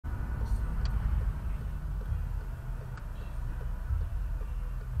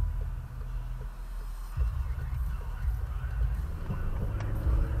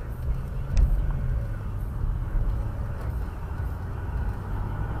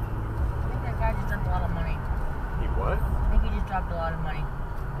dropped a lot of money. He what? I think he just dropped a lot of money.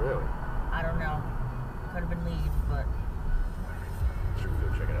 Really? I don't know. Could have been leaves, but... Should we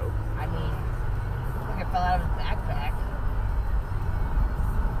go check it out? I mean, looked like it fell out of his backpack.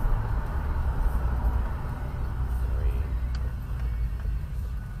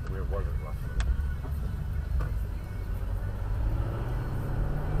 Where was it roughly?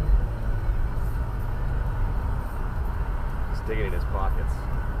 He's digging in his pockets.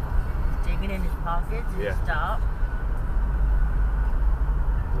 Digging in his pockets? Did he stop?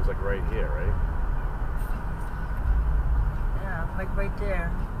 It was like right here, right? Yeah, like right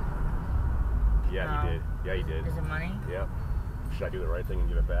there. Yeah, No. he did. Yeah, he did. Is it money? Yep. Should I do the right thing and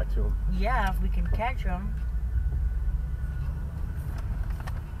give it back to him? Yeah, if we can catch him.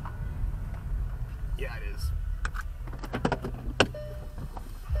 Yeah, it is.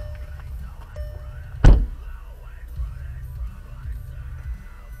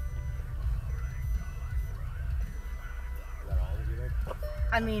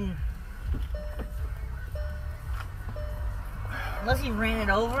 I mean, unless he ran it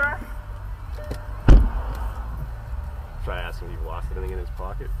over. Should I ask him if he lost anything in his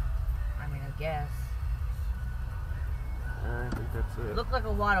pocket? I mean, I guess. I think that's it. It looked like a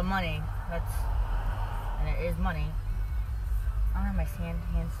lot of money. And it is money. I don't have my hand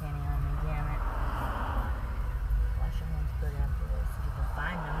sanding on me, damn it. Wash your hands good after this so you can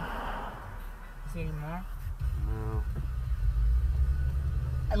find them. You see any more? No.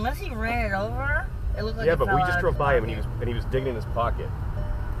 Unless he ran it over, it looked like yeah, it but fell we out just of drove his by him pocket. and he was digging in his pocket.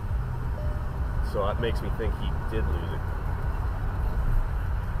 So that makes me think he did lose it.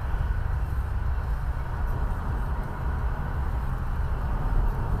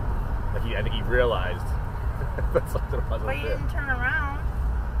 Like I think he realized that something wasn't But he there. didn't turn around.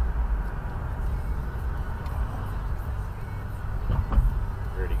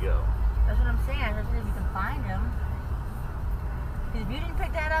 Where'd he go? That's what I'm saying. I said if you can find him. Because if you didn't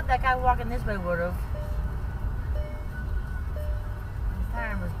pick that up, that guy walking this way would have. His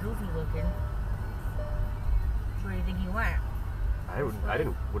pattern was goofy looking. Where do you think he went? I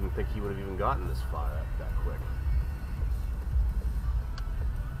wouldn't think he would have even gotten this far that quick.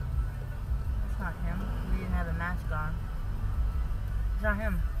 That's not him. He didn't have a mask on. It's not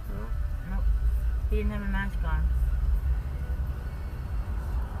him. No? Nope. He didn't have a mask on.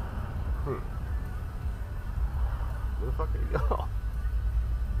 Where the fuck did he go?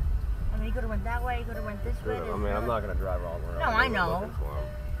 I mean, he could have went that way. He could have went this way. I mean, I'm not gonna drive all around. No, I know. Looking for him.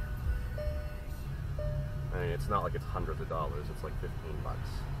 I mean, it's not like it's hundreds of dollars. It's like $15.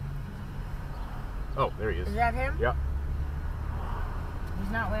 Oh, there he is. Is that him? Yep.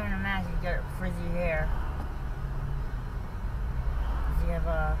 He's not wearing a mask. He's got frizzy hair. Does he have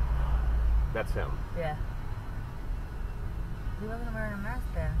a... That's him. Yeah. He wasn't wearing a mask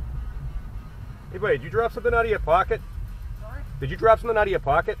then. Hey, buddy, did you drop something out of your pocket? Sorry? Did you drop something out of your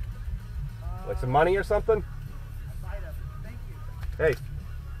pocket? Like some money or something? I might have. Thank you. Hey.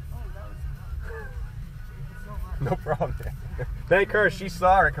 Oh, that was... Thank you so much. No problem. Thank her. She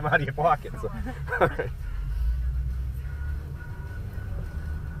saw it come out of your pocket. So. All right.